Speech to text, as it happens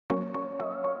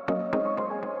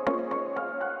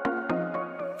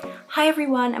Hi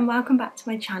everyone and welcome back to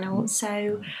my channel.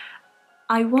 So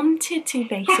I wanted to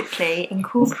basically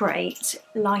incorporate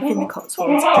life in the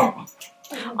Cotswolds.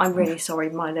 I'm really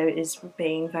sorry, Milo is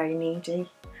being very needy.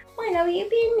 Milo, are you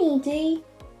being needy?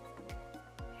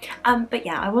 But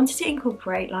yeah, I wanted to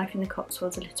incorporate life in the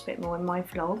Cotswolds a little bit more in my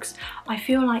vlogs. I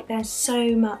feel like there's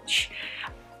so much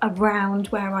around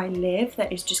where I live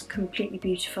that is just completely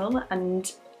beautiful, and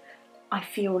I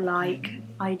feel like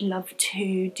I'd love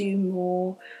to do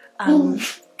more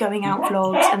going out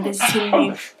vlogs and visiting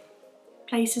new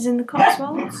places in the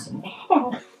Cotswolds.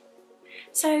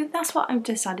 So that's what I've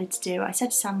decided to do. I said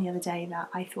to Sam the other day that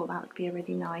I thought that would be a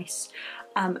really nice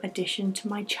addition to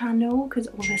my channel, because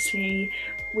obviously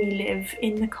we live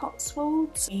in the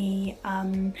Cotswolds. We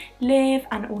live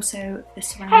and also the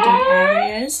surrounding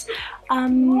areas.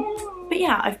 But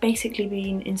yeah, I've basically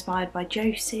been inspired by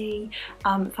Josie,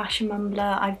 Fashion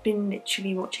Mumbler. I've been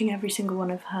literally watching every single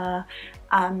one of her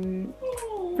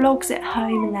vlogs at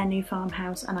home in their new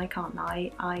farmhouse, and I can't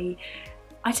lie,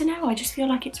 I don't know, I just feel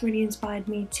like it's really inspired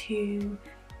me to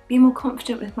be more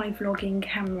confident with my vlogging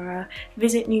camera,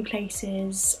 visit new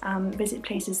places, visit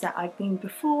places that I've been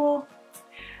before.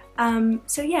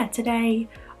 So yeah, today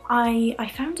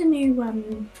I found a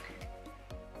new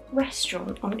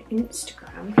restaurant on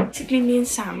Instagram. Basically me and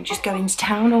Sam just go into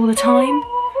town all the time,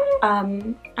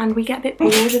 and we get a bit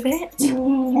bored of it.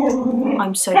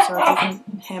 I'm so sorry if you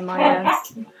can hear my...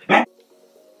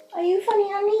 Are you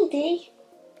funny or needy?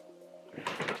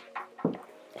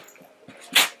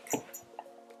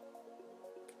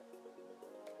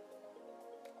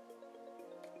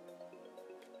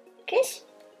 Kiss?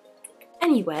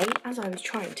 Anyway, as I was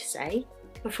trying to say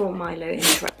before Milo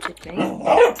interrupted me.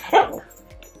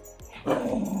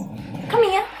 Come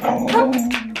here.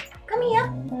 Come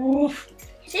here.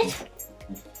 Sit.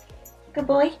 Good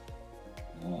boy.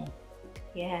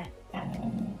 Yeah.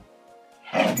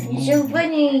 You're so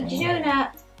funny. Did you know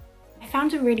that? I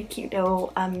found a really cute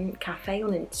little cafe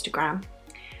on Instagram.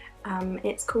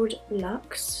 It's called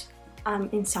Lux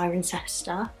in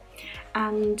Cirencester,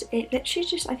 and it literally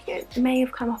just, I think it may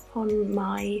have come up on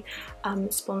my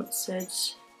sponsored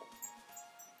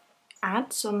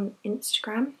ads on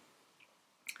Instagram,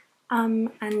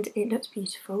 and it looks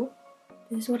beautiful.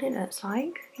 This is what it looks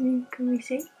like. Can we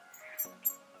see?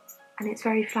 And it's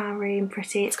very flowery and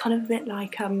pretty. It's kind of a bit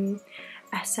like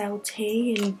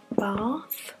SLT in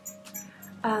Bath.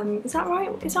 Is that right?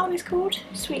 Is that what it's called?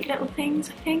 Sweet Little Things,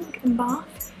 I think, in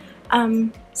Bath.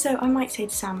 So I might say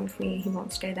to Sam if he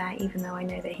wants to go there, even though I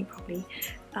know that he probably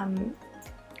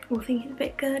will think it's a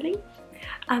bit girly.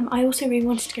 I also really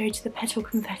wanted to go to the Petal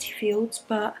Confetti Fields,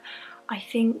 but I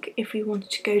think if we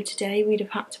wanted to go today, we'd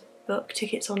have had to book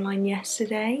tickets online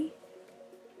yesterday,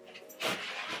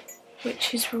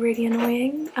 which is really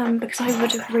annoying, because I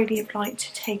would have really liked to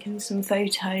have taken some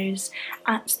photos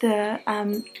at the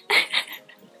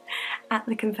at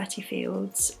the confetti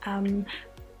fields,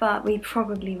 but we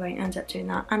probably won't end up doing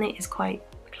that, and it is quite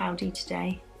cloudy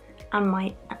today,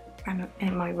 and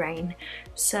it might rain,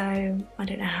 so I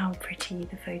don't know how pretty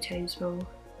the photos will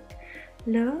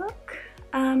look,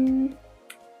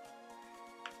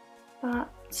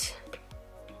 but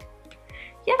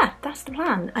yeah, that's the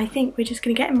plan. I think we're just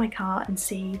going to get in my car and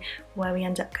see where we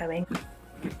end up going.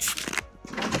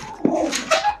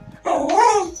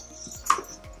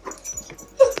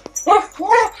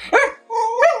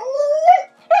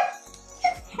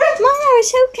 Maya,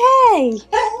 it's okay.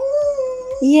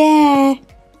 Yeah,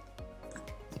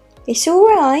 it's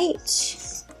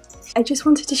alright. I just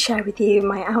wanted to share with you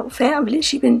my outfit. I've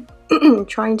literally been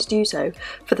trying to do so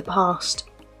for the past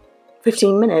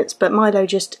 15 minutes, but Milo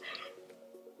just,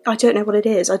 I don't know what it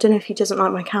is. I don't know if he doesn't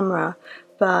like my camera,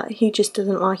 but he just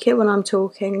doesn't like it when I'm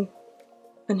talking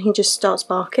and he just starts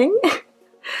barking.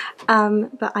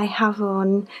 But I have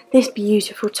on this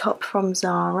beautiful top from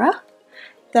Zara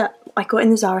that I got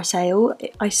in the Zara sale.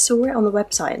 I saw it on the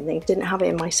website and they didn't have it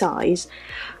in my size.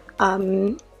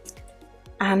 And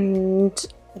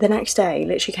the next day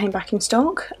literally came back in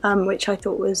stock, which I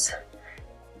thought was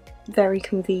very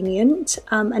convenient.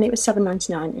 And it was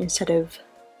 £7.99 instead of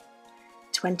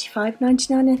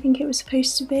 £25.99 I think it was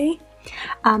supposed to be.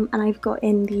 And I've got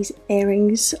in these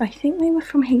earrings, I think they were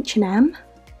from H&M,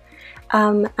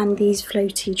 and these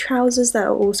floaty trousers that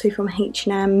are also from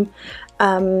H&M,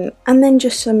 and then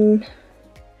just some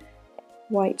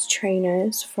white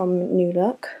trainers from New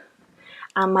Look,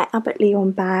 and my Abbott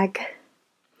Leon bag,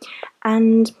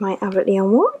 and my Abbott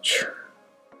Leon watch,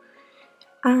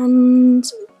 and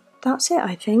that's it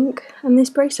I think. And this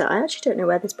bracelet, I actually don't know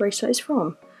where this bracelet is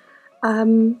from.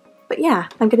 But yeah,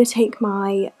 I'm going to take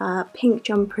my pink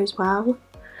jumper as well,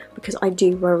 because I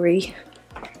do worry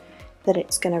that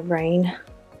it's going to rain,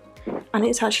 and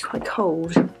it's actually quite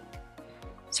cold,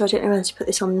 so I don't know whether to put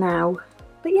this on now.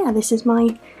 But yeah, this is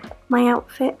my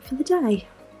outfit for the day.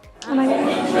 And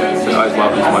So guys,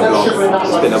 welcome to my vlog.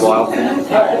 It's been a while.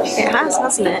 It has,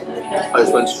 hasn't it? I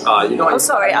just went, you know what? Oh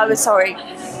sorry, I was sorry.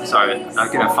 Sorry,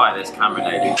 I'm gonna fight this camera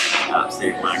lady.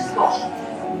 Absolute wank.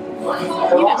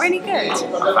 You look really good.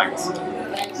 Thanks.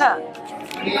 Look.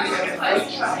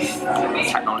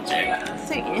 Technology.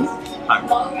 Don't you?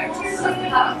 Thanks.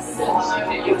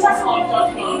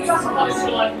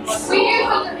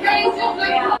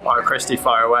 Alright, Christy,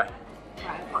 fire away.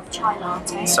 I've got a chai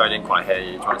latte. Sorry, I didn't quite hear you.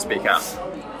 Do you want to speak up?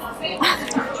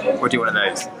 Or do you want one of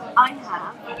those? I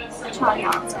have a chai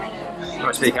latte. You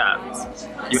want to speak up?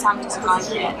 Sam doesn't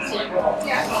like it.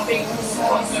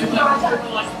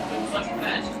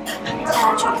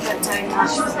 Chocolate donut.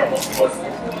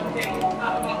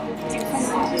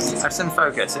 Have some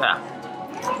focus, yeah.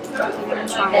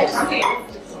 Try it.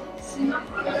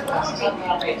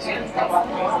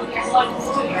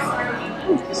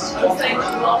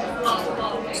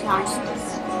 It's nice.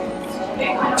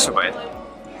 So wait.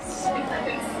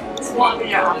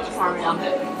 Yeah, carry on.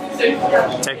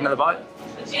 Take another bite.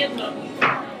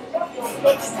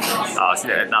 Oh, so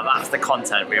now that's the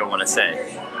content we all want to see.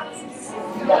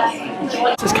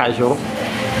 Just casual.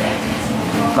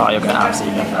 Oh, you're going to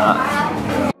absolutely love that.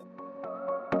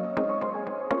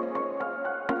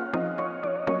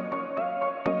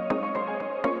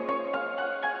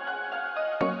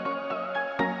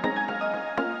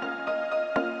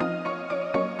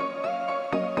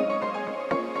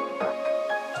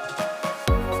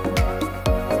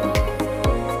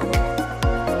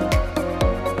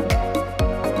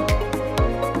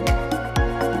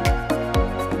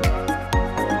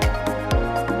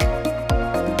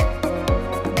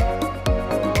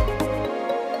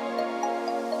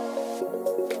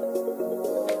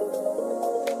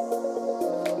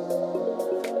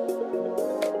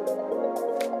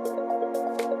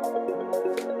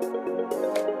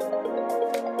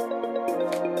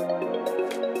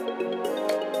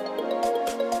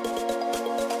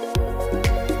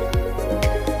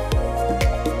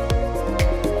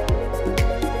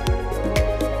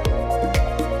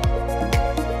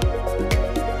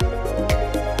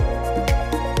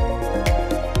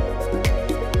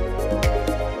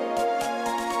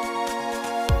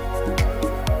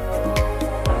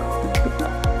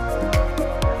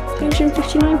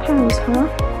 £159, huh?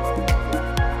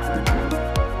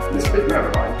 It's a bit rare,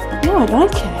 right? Yeah, I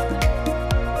like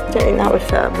it. Don't think that would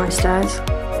fit up my stairs,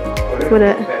 would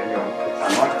it?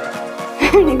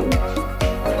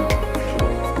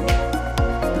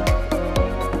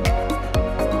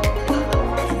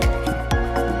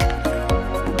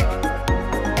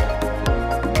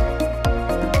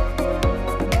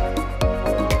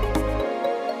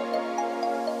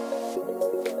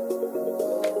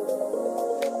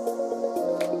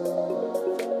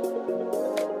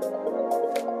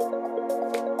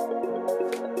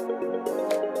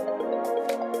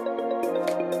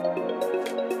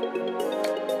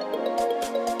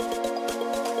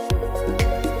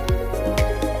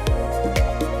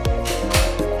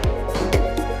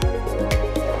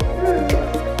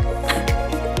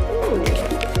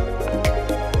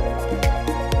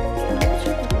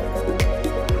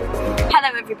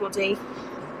 Everybody.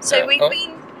 So we've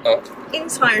been in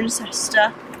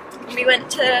Cirencester and we went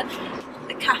to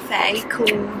a cafe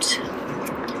called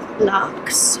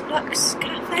Lux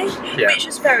Cafe, which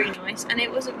was very nice, and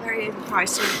it wasn't very overpriced,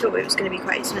 so we thought it was going to be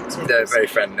quite expensive. They're very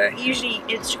friendly. Usually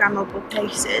Instagrammable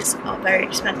places are very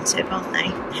expensive, aren't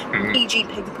they? E.g.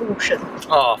 Pig Portion.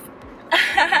 Oh.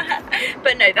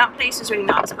 But no, that place was really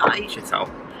nice.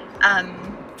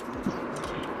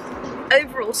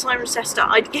 Overall, Cirencester,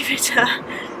 I'd give it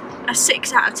a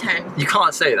 6 out of 10. You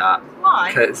can't say that. Why?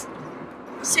 Because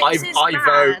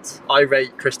I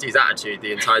rate Christy's attitude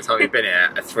the entire time we've been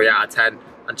here a 3 out of 10,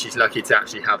 and she's lucky to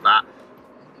actually have that.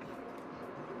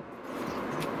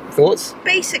 Thoughts?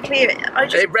 Basically,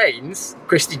 it rains.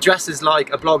 Christy dresses like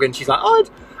a blogger, and she's like, oh,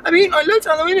 I mean, I looked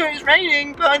out the window and it's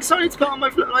raining, but I decided to put on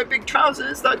my big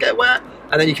trousers that get wet,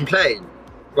 and then you complain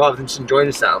rather than just enjoying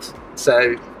yourselves.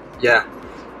 So, yeah.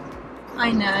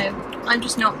 I know. I'm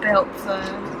just not built for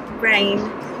rain.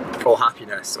 Or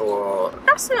happiness, or...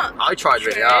 That's not I tried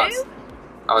true. really hard.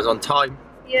 I was on time.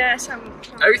 Yeah,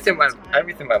 everything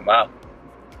went well.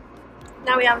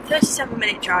 Now we have a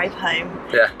 37-minute drive home.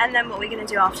 Yeah. And then what we're going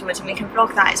to do afterwards, and we can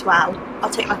vlog that as well. I'll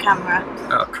take my camera.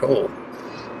 Oh, cool.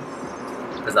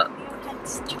 Is that...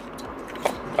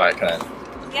 Right, come in.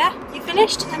 Yeah? You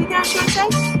finished? Anything else you want to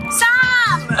say?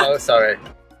 Sam! Oh, sorry.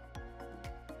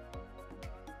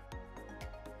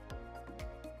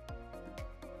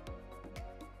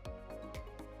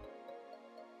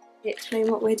 Explain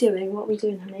what we're doing. What are we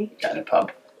doing, honey? Getting a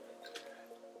pub.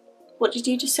 What did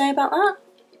you just say about that?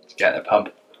 Getting a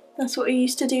pub. That's what you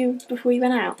used to do before you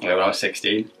went out? Yeah, when I was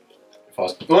 16. If I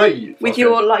was... With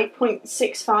your like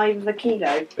 0.65 of a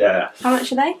kilo? Yeah. How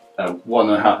much are they?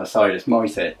 1.5 a side, it's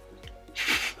mighty.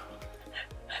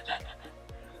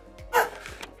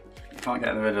 Can't get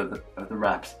in the middle of the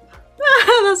wraps.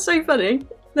 That's so funny.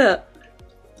 Look.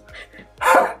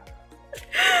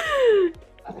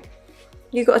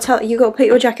 You got to put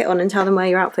your jacket on and tell them where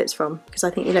your outfit's from, because I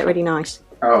think you look really nice.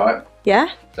 Alright. Yeah?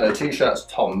 So the t-shirt's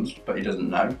Tom's, but he doesn't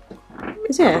know.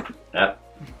 Is it? Yeah.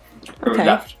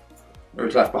 Okay. It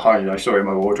was left behind. I saw it in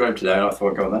my wardrobe today and I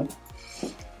thought, go on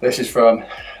then. This is from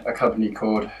a company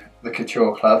called the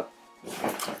Couture Club.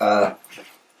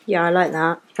 Yeah, I like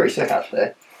that. Pretty sick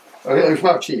actually. It was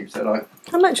well cheap, so like...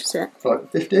 How much was it?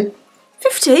 Like 50?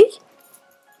 50?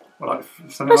 Well, like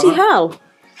something Bloody like that. hell.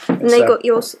 And they got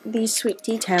these sweet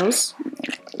details.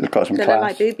 They've got some They class. look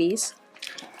like boobies.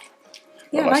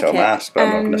 Yeah, I Got like myself it. a mask, but I'm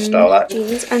not going to style that.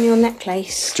 Jeans and your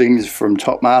necklace. Jeans from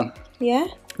Top Man. Yeah?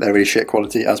 They're really shit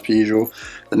quality, as per usual.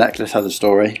 The necklace has a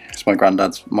story. It's my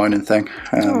granddad's mining thing.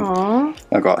 Aww.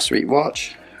 I've got a sweet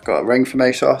watch. I've got a ring from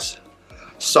ASOS.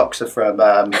 Socks are from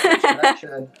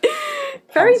Collection.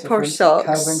 Very Pants are poor from socks.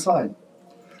 Calvin Klein.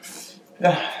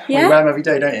 Yeah. Yeah? You wear them every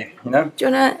day, don't you? You know? Do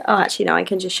you wanna... Oh, actually, no, I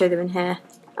can just show them in here.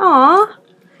 Aww.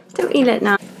 Don't you look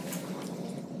nice?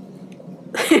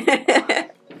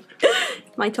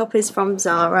 My top is from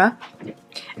Zara.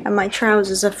 And my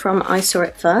trousers are from I Saw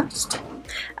It First.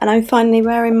 And I'm finally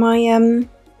wearing my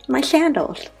my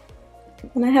sandals.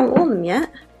 And I haven't worn them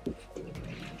yet.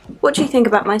 What do you think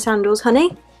about my sandals,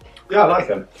 honey? Yeah, I like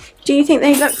them. Do you think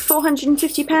they look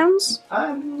 £450?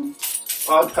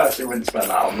 I personally wouldn't spend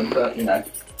that on them, but you know.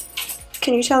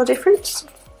 Can you tell the difference?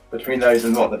 Between those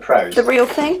and what, the pros? The real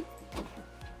thing?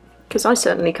 Because I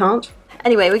certainly can't.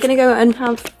 Anyway, we're going to go and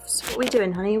have... What are we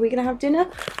doing, honey? Are we going to have dinner?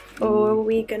 Or are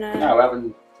we going to... No, we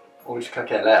haven't... We'll just cook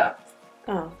it later.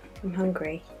 Oh, I'm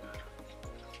hungry.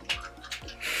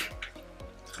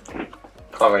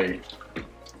 Sorry.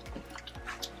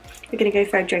 We're going to go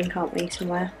for a drink, aren't we,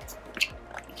 somewhere?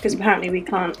 Because apparently we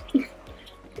can't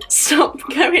stop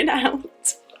going out.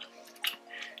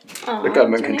 Aww, The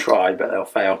government can Jenny. try, but they'll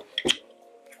fail.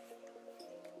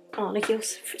 Oh, look at your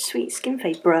sweet skin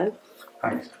face, bro.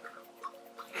 Thanks.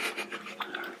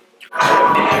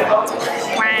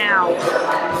 Wow.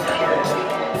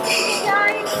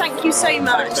 Yay, thank you so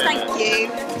much. Thank you.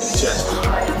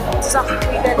 Does that mean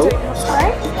we go to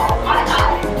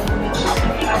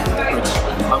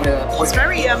I'm gonna point, It's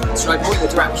very should I point the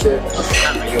direction of the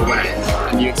camera your way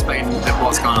and you explain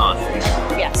what's going on?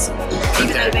 yes.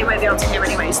 Even though they won't be able to hear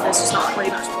anyway, so there's just not really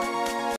much point.